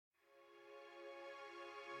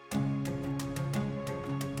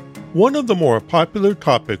One of the more popular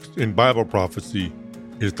topics in Bible prophecy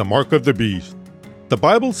is the mark of the beast. The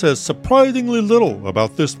Bible says surprisingly little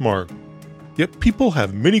about this mark, yet people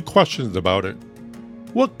have many questions about it.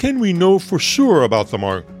 What can we know for sure about the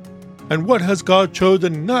mark? And what has God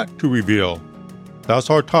chosen not to reveal? That's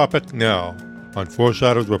our topic now on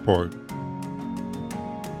Foreshadows Report.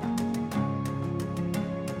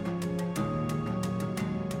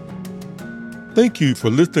 Thank you for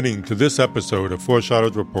listening to this episode of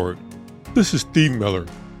Foreshadows Report. This is Steve Miller.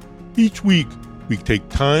 Each week, we take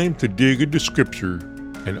time to dig into Scripture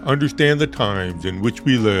and understand the times in which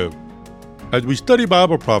we live. As we study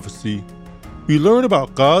Bible prophecy, we learn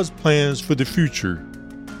about God's plans for the future.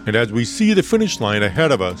 And as we see the finish line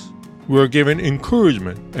ahead of us, we are given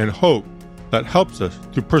encouragement and hope that helps us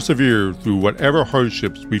to persevere through whatever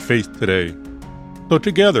hardships we face today. So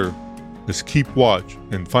together, let's keep watch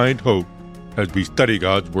and find hope as we study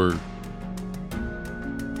God's Word.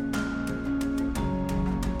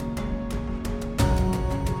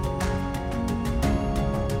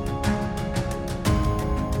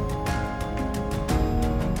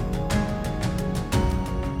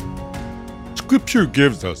 Scripture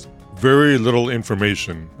gives us very little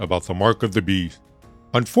information about the mark of the beast.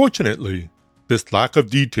 Unfortunately, this lack of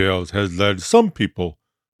details has led some people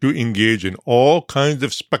to engage in all kinds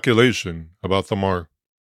of speculation about the mark.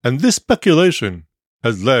 And this speculation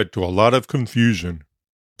has led to a lot of confusion.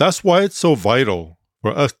 That's why it's so vital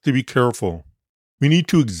for us to be careful. We need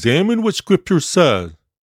to examine what Scripture says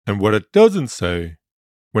and what it doesn't say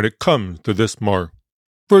when it comes to this mark.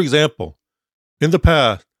 For example, in the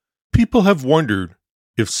past, people have wondered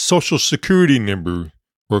if Social Security numbers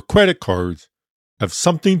or credit cards have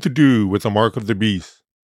something to do with the mark of the beast.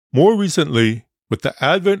 More recently, with the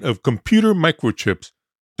advent of computer microchips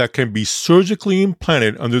that can be surgically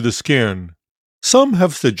implanted under the skin, some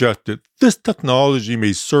have suggested this technology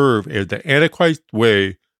may serve as the Antichrist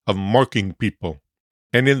way of marking people.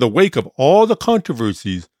 And in the wake of all the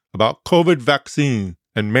controversies about COVID vaccines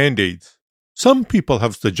and mandates, some people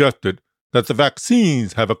have suggested that the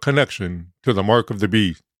vaccines have a connection to the mark of the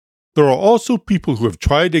beast. There are also people who have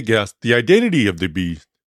tried to guess the identity of the beast.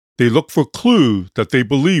 They look for clues that they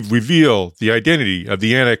believe reveal the identity of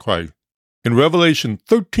the Antichrist. In Revelation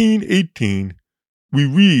 13:18, we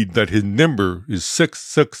read that his number is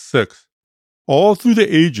 666. All through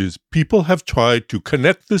the ages, people have tried to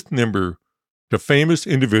connect this number to famous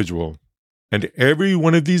individuals, and every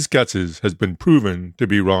one of these guesses has been proven to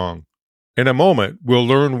be wrong. In a moment, we'll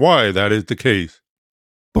learn why that is the case.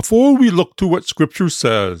 Before we look to what Scripture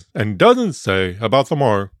says and doesn't say about the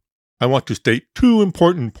mark, I want to state two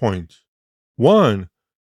important points. One,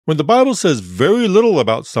 when the Bible says very little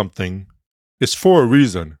about something, it's for a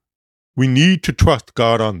reason. We need to trust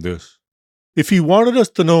God on this. If He wanted us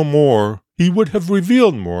to know more, He would have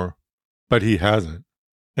revealed more, but He hasn't.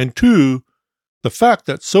 And two, the fact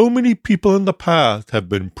that so many people in the past have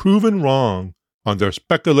been proven wrong on their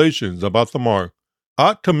speculations about the mark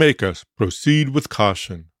ought to make us proceed with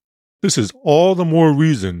caution. This is all the more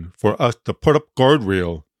reason for us to put up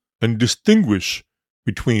guardrails and distinguish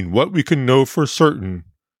between what we can know for certain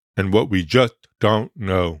and what we just don't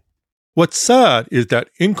know. What's sad is that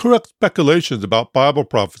incorrect speculations about Bible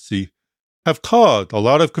prophecy have caused a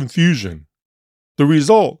lot of confusion. The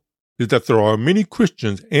result is that there are many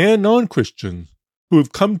Christians and non-Christians who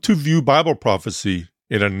have come to view Bible prophecy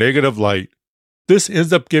in a negative light. This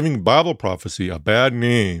ends up giving Bible prophecy a bad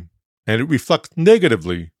name, and it reflects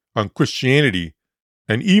negatively on Christianity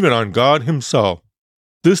and even on God Himself.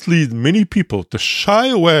 This leads many people to shy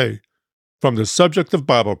away from the subject of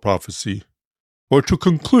Bible prophecy, or to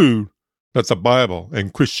conclude that the Bible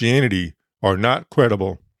and Christianity are not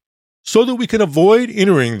credible. So that we can avoid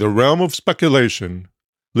entering the realm of speculation,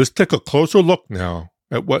 let's take a closer look now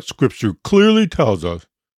at what Scripture clearly tells us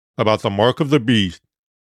about the mark of the beast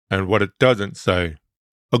and what it doesn't say.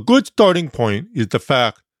 A good starting point is the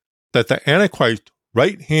fact that the Antichrist's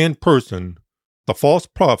right-hand person, the false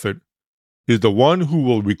prophet, is the one who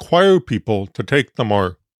will require people to take the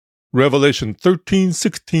mark. Revelation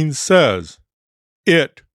 13:16 says,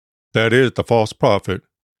 "It," that is the false prophet,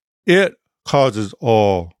 "it causes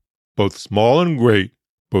all, both small and great,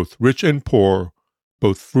 both rich and poor,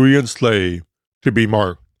 both free and slave, to be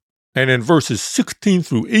marked." And in verses 16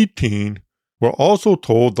 through 18, we're also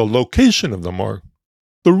told the location of the mark,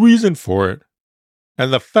 the reason for it,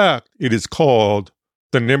 and the fact it is called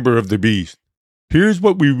the number of the beast. Here's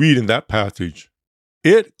what we read in that passage.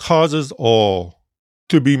 "It causes all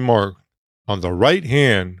to be marked on the right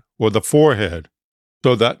hand or the forehead,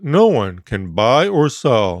 so that no one can buy or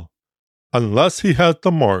sell unless he has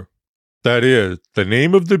the mark, that is, the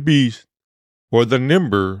name of the beast or the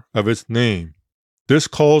number of its name. This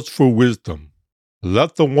calls for wisdom.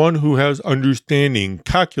 Let the one who has understanding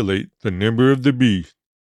calculate the number of the beast,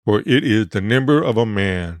 for it is the number of a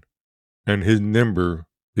man, and his number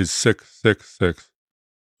is 666.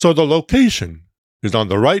 So the location is on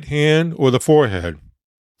the right hand or the forehead.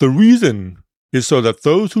 The reason is so that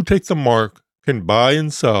those who take the mark can buy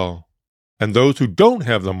and sell, and those who don't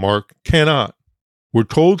have the mark cannot. We're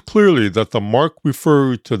told clearly that the mark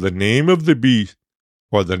refers to the name of the beast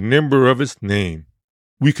or the number of its name.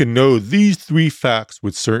 We can know these three facts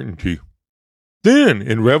with certainty. Then,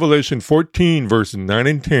 in Revelation 14, verses 9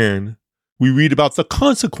 and 10, we read about the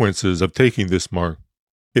consequences of taking this mark.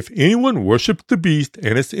 If anyone worships the beast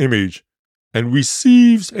and its image, and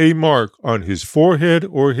receives a mark on his forehead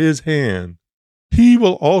or his hand, he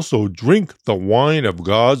will also drink the wine of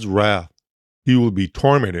God's wrath. He will be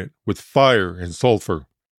tormented with fire and sulfur.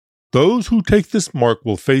 Those who take this mark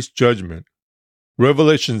will face judgment.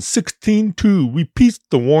 Revelation 16:2 repeats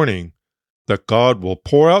the warning that God will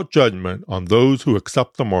pour out judgment on those who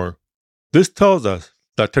accept the mark. This tells us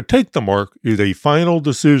that to take the mark is a final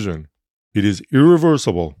decision. It is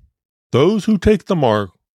irreversible. Those who take the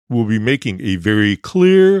mark will be making a very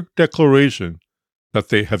clear declaration that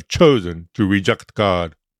they have chosen to reject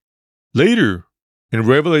God. Later, in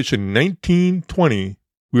Revelation 19:20,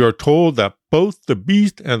 we are told that both the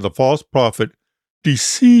beast and the false prophet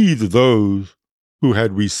deceived those who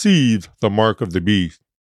had received the mark of the beast.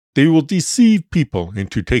 They will deceive people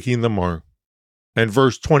into taking the mark. And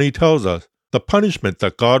verse 20 tells us the punishment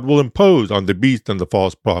that God will impose on the beast and the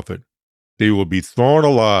false prophet. They will be thrown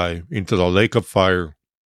alive into the lake of fire.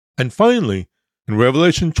 And finally, in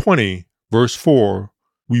Revelation 20, verse 4,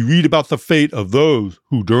 we read about the fate of those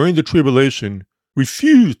who during the tribulation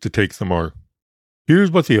refused to take the mark.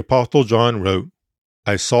 Here's what the Apostle John wrote.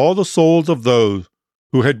 I saw the souls of those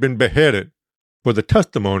who had been beheaded for the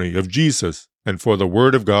testimony of Jesus and for the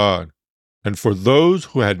word of God, and for those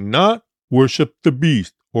who had not worshipped the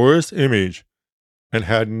beast or its image, and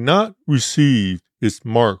had not received its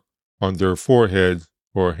mark on their foreheads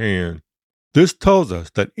or hands. This tells us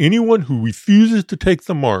that anyone who refuses to take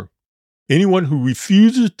the mark, anyone who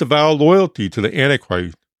refuses to vow loyalty to the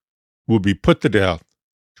Antichrist, will be put to death.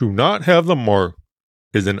 To not have the mark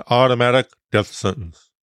is an automatic death sentence.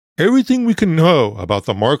 Everything we can know about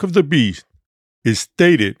the mark of the beast is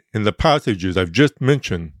stated in the passages I've just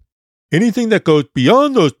mentioned. Anything that goes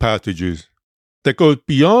beyond those passages, that goes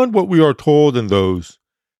beyond what we are told in those,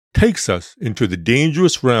 takes us into the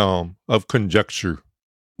dangerous realm of conjecture.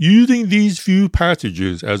 Using these few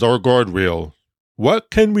passages as our guardrails, what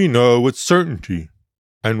can we know with certainty?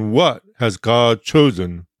 And what has God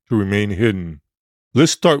chosen to remain hidden?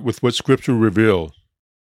 Let's start with what Scripture reveals.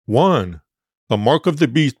 1. The mark of the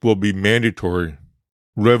beast will be mandatory.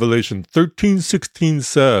 Revelation 13:16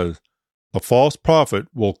 says, the false prophet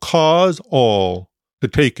will cause all to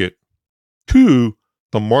take it. 2.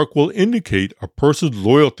 The mark will indicate a person's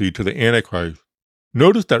loyalty to the Antichrist.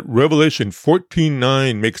 Notice that Revelation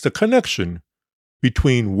 14:9 makes the connection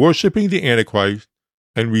between worshiping the Antichrist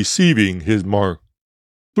and receiving his mark.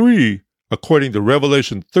 3. According to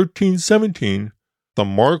Revelation 13:17, the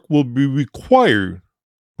mark will be required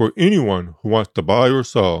for anyone who wants to buy or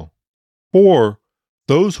sell. 4.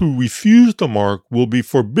 Those who refuse the mark will be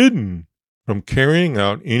forbidden from carrying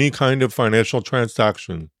out any kind of financial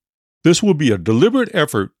transaction. This will be a deliberate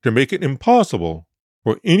effort to make it impossible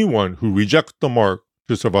for anyone who rejects the mark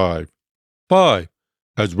to survive. 5.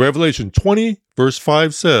 As Revelation 20, verse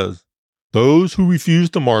 5 says, those who refuse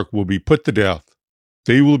the mark will be put to death.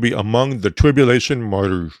 They will be among the tribulation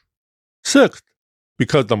martyrs. 6.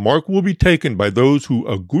 Because the mark will be taken by those who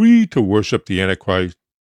agree to worship the Antichrist,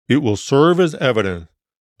 it will serve as evidence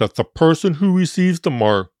that the person who receives the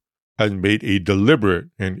mark has made a deliberate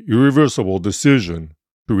and irreversible decision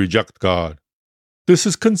to reject God. This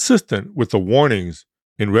is consistent with the warnings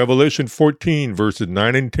in Revelation 14, verses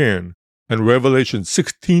 9 and 10, and Revelation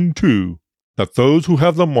 16:2, that those who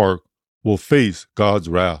have the mark will face God's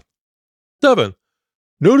wrath. 7.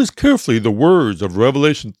 Notice carefully the words of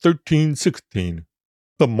Revelation 13:16.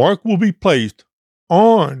 The mark will be placed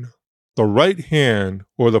on the right hand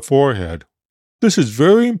or the forehead. This is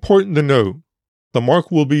very important to note. The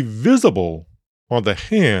mark will be visible on the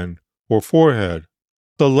hand or forehead.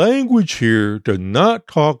 The language here does not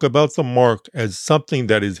talk about the mark as something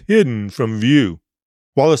that is hidden from view.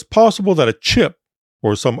 While it's possible that a chip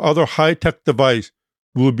or some other high-tech device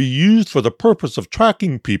will be used for the purpose of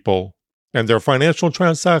tracking people and their financial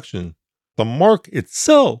transactions, the mark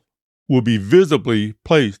itself will be visibly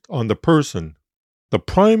placed on the person. The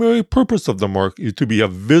primary purpose of the mark is to be a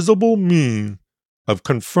visible means of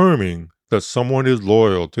confirming that someone is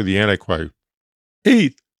loyal to the Antichrist.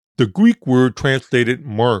 Eighth, the Greek word translated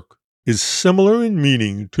mark is similar in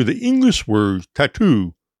meaning to the English words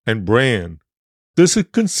tattoo and brand. This is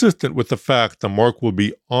consistent with the fact the mark will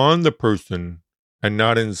be on the person and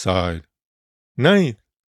not inside. Ninth,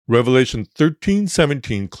 Revelation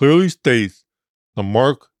 13:17 clearly states the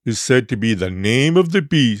mark is said to be the name of the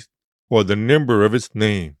beast or the number of its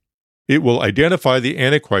name. It will identify the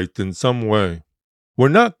Antichrist in some way. We're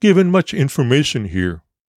not given much information here.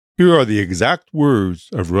 Here are the exact words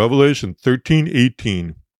of Revelation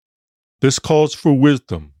 13:18. This calls for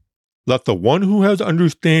wisdom. Let the one who has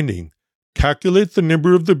understanding calculate the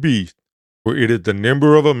number of the beast, for it is the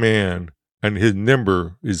number of a man, and his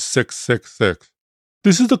number is 666.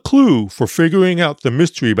 This is a clue for figuring out the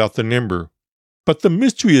mystery about the number. But the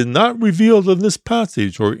mystery is not revealed in this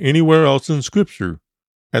passage or anywhere else in Scripture.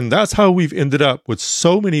 And that's how we've ended up with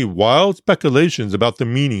so many wild speculations about the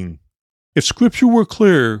meaning. If Scripture were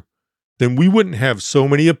clear, then we wouldn't have so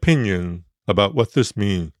many opinions about what this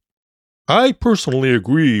means. I personally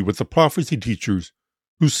agree with the prophecy teachers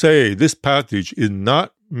who say this passage is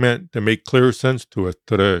not meant to make clear sense to us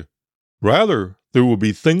today. Rather, there will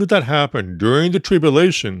be things that happen during the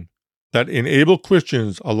tribulation that enable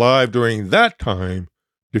Christians alive during that time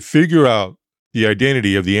to figure out the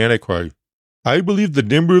identity of the Antichrist. I believe the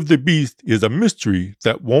number of the beast is a mystery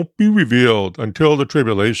that won't be revealed until the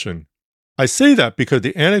tribulation. I say that because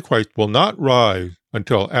the Antichrist will not rise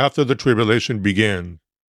until after the tribulation begins.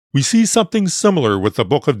 We see something similar with the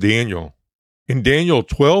book of Daniel. In Daniel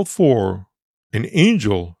 12:4, an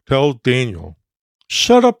angel tells Daniel,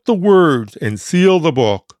 "Shut up the words and seal the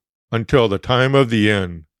book until the time of the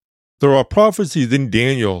end." There are prophecies in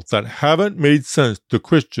Daniel that haven't made sense to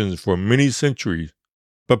Christians for many centuries.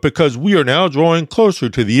 But because we are now drawing closer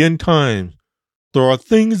to the end times, there are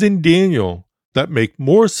things in Daniel that make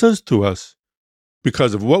more sense to us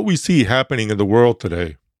because of what we see happening in the world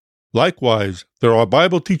today. Likewise, there are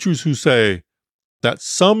Bible teachers who say that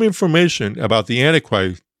some information about the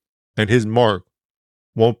Antichrist and his mark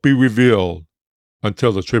won't be revealed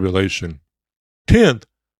until the tribulation. 10th,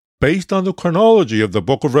 based on the chronology of the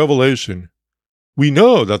book of Revelation, we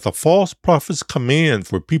know that the false prophet's command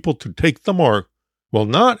for people to take the mark will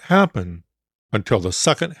not happen until the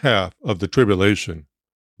second half of the tribulation.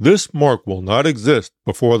 This mark will not exist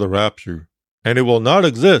before the rapture, and it will not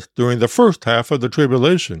exist during the first half of the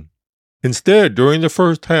tribulation. Instead, during the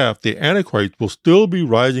first half, the Antichrist will still be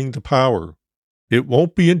rising to power. It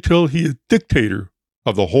won't be until he is dictator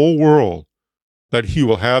of the whole world that he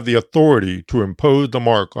will have the authority to impose the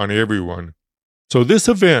mark on everyone. So this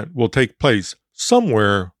event will take place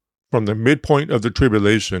somewhere from the midpoint of the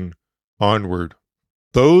tribulation onward.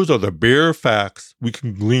 Those are the bare facts we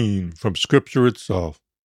can glean from Scripture itself.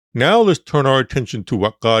 Now let's turn our attention to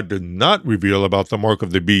what God did not reveal about the mark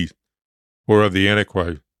of the beast or of the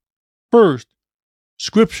Antichrist. First,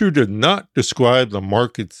 Scripture did not describe the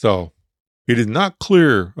mark itself. It is not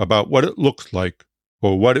clear about what it looks like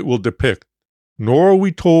or what it will depict, nor are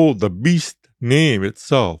we told the beast's name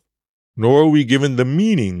itself, nor are we given the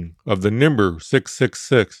meaning of the number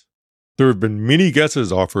 666. There have been many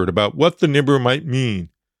guesses offered about what the number might mean,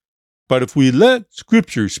 but if we let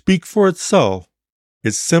Scripture speak for itself,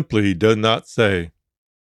 it simply does not say.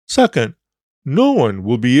 Second, no one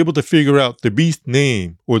will be able to figure out the beast's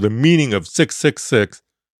name or the meaning of 666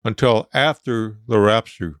 until after the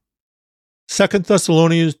rapture. 2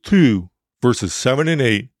 Thessalonians 2, verses 7 and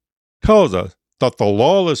 8, tells us that the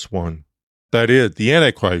lawless one, that is, the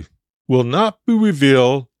Antichrist, will not be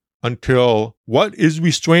revealed until what is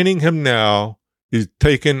restraining him now is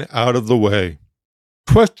taken out of the way.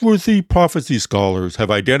 Trustworthy prophecy scholars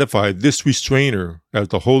have identified this restrainer as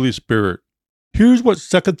the Holy Spirit. Here's what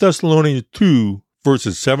 2 Thessalonians 2,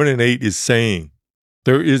 verses 7 and 8 is saying.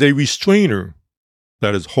 There is a restrainer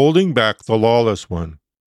that is holding back the lawless one.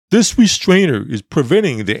 This restrainer is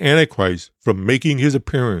preventing the Antichrist from making his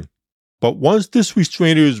appearance. But once this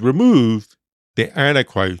restrainer is removed, the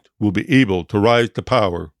Antichrist will be able to rise to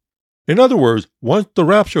power. In other words, once the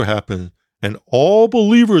rapture happens and all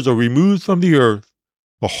believers are removed from the earth,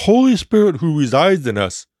 the Holy Spirit who resides in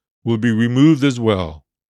us will be removed as well.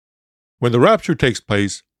 When the rapture takes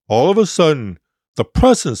place, all of a sudden, the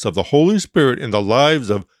presence of the Holy Spirit in the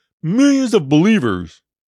lives of millions of believers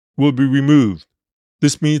will be removed.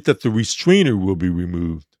 This means that the restrainer will be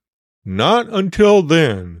removed. Not until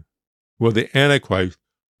then will the Antichrist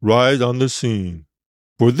rise on the scene.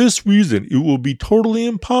 For this reason, it will be totally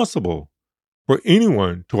impossible for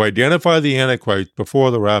anyone to identify the Antichrist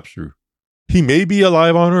before the rapture. He may be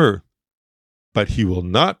alive on earth, but he will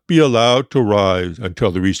not be allowed to rise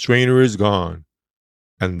until the restrainer is gone.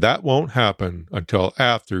 and that won't happen until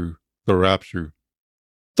after the rapture.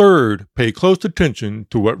 Third, pay close attention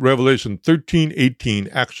to what Revelation 13:18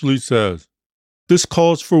 actually says. This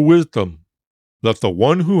calls for wisdom. Let the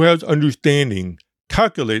one who has understanding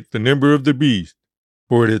calculate the number of the beast,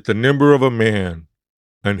 for it is the number of a man,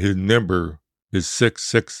 and his number is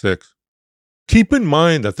 666. Keep in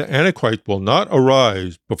mind that the Antichrist will not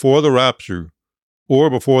arise before the rapture or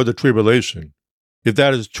before the tribulation. If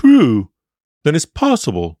that is true, then it's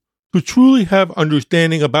possible to truly have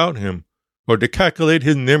understanding about him or to calculate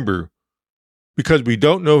his number because we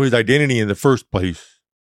don't know his identity in the first place.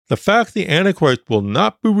 The fact the Antichrist will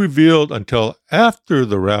not be revealed until after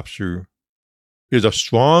the rapture is a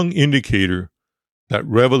strong indicator that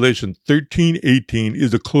Revelation 13:18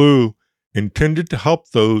 is a clue intended to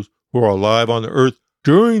help those who are alive on the earth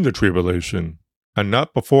during the tribulation and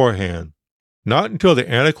not beforehand. Not until the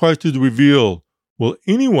Antichrist is revealed will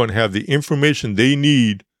anyone have the information they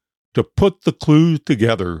need to put the clues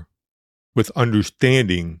together with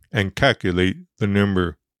understanding and calculate the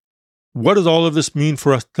number. What does all of this mean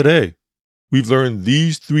for us today? We've learned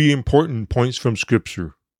these three important points from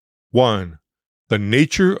Scripture. 1. The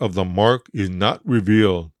nature of the mark is not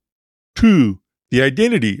revealed. 2. The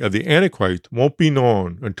identity of the Antichrist won't be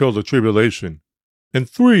known until the tribulation. And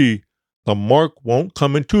 3. The mark won't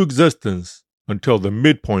come into existence until the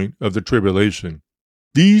midpoint of the tribulation.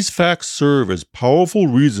 These facts serve as powerful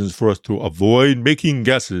reasons for us to avoid making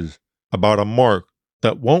guesses about a mark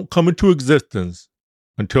that won't come into existence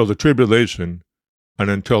until the tribulation and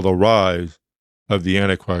until the rise of the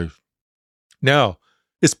Antichrist. Now,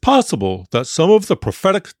 it's possible that some of the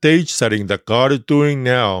prophetic stage setting that God is doing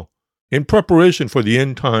now in preparation for the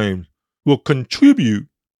end times will contribute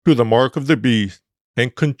to the mark of the beast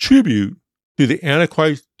and contribute to the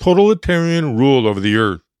Antichrist's totalitarian rule over the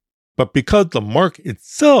earth. But because the mark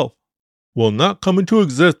itself will not come into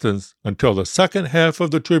existence until the second half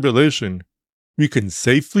of the tribulation, we can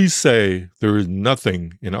safely say there is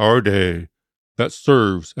nothing in our day that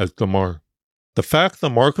serves as the mark. The fact the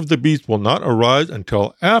mark of the beast will not arise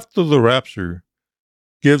until after the rapture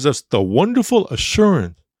gives us the wonderful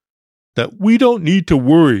assurance that we don't need to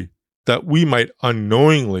worry that we might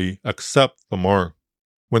unknowingly accept the mark.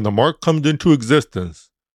 When the mark comes into existence,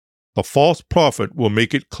 the false prophet will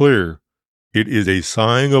make it clear it is a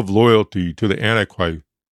sign of loyalty to the Antichrist.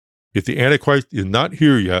 If the Antichrist is not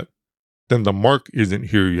here yet, then the mark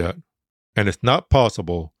isn't here yet, and it's not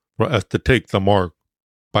possible for us to take the mark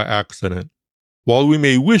by accident. While we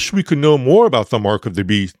may wish we could know more about the mark of the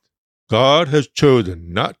beast, God has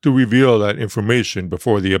chosen not to reveal that information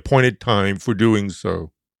before the appointed time for doing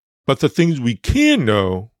so. But the things we can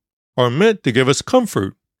know are meant to give us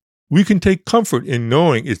comfort. We can take comfort in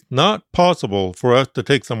knowing it's not possible for us to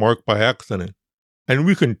take the mark by accident, and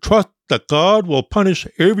we can trust that God will punish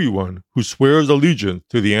everyone who swears allegiance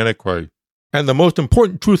to the Antichrist. And the most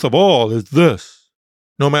important truth of all is this: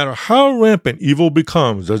 no matter how rampant evil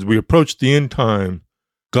becomes as we approach the end time,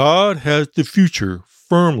 God has the future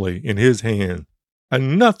firmly in his hands,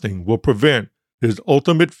 and nothing will prevent his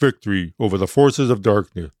ultimate victory over the forces of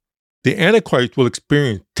darkness. The Antichrist will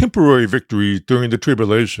experience temporary victories during the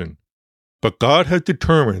tribulation, but God has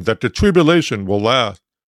determined that the tribulation will last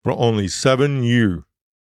for only 7 years,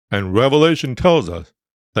 and Revelation tells us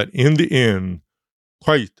that in the end,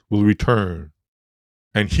 Christ will return,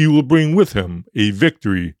 and he will bring with him a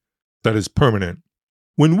victory that is permanent.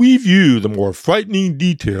 When we view the more frightening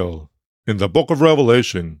details in the book of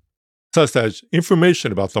Revelation, such as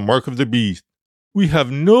information about the mark of the beast, we have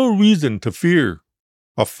no reason to fear.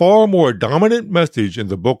 A far more dominant message in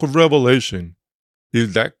the book of Revelation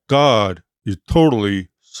is that God is totally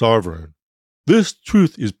sovereign. This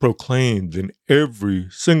truth is proclaimed in every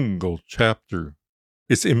single chapter.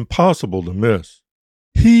 It's impossible to miss.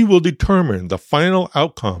 He will determine the final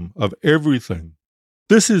outcome of everything.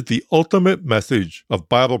 This is the ultimate message of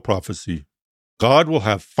Bible prophecy. God will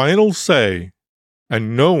have final say,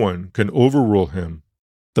 and no one can overrule him.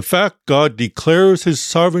 The fact God declares his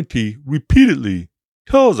sovereignty repeatedly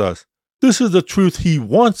tells us this is the truth he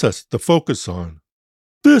wants us to focus on.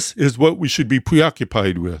 This is what we should be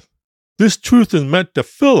preoccupied with. This truth is meant to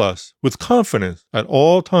fill us with confidence at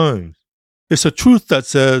all times. It's a truth that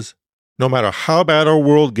says, no matter how bad our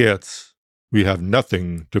world gets, we have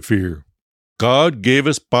nothing to fear. God gave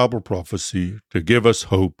us Bible prophecy to give us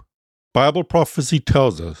hope. Bible prophecy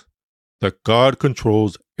tells us that God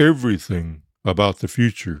controls everything about the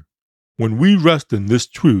future. When we rest in this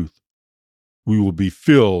truth, we will be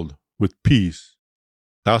filled with peace.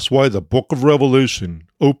 That's why the book of Revelation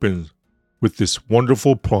opens with this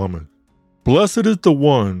wonderful promise. Blessed is the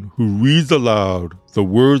one who reads aloud the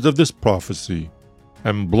words of this prophecy,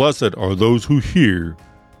 and blessed are those who hear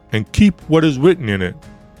and keep what is written in it,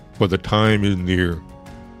 for the time is near.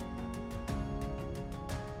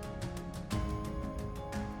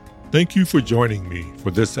 Thank you for joining me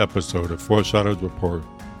for this episode of Foreshadows Report.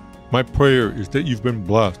 My prayer is that you've been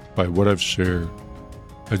blessed by what I've shared.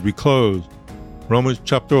 As we close, Romans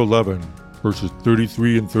chapter 11, verses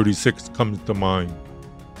 33 and 36 comes to mind.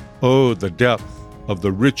 Oh, the depth of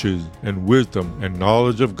the riches and wisdom and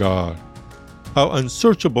knowledge of God! How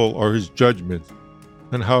unsearchable are his judgments,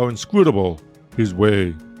 and how inscrutable his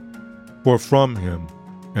way! For from him,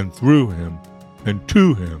 and through him, and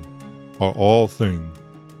to him are all things.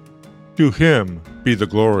 To him be the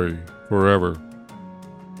glory forever.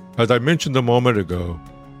 As I mentioned a moment ago,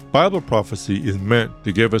 Bible prophecy is meant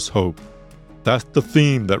to give us hope. That's the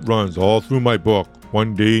theme that runs all through my book,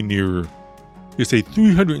 One Day Nearer. It's a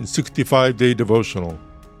 365-day devotional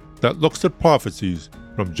that looks at prophecies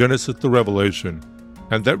from Genesis to Revelation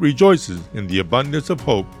and that rejoices in the abundance of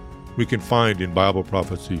hope we can find in Bible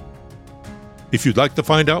prophecy. If you'd like to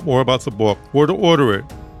find out more about the book or to order it,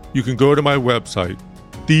 you can go to my website,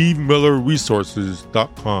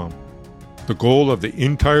 SteveMillerResources.com. The goal of the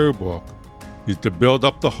entire book is to build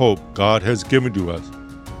up the hope God has given to us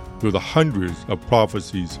through the hundreds of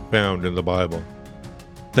prophecies found in the Bible.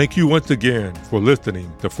 Thank you once again for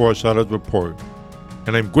listening to Foreshadows Report,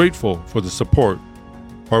 and I'm grateful for the support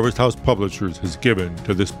Harvest House Publishers has given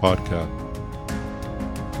to this podcast.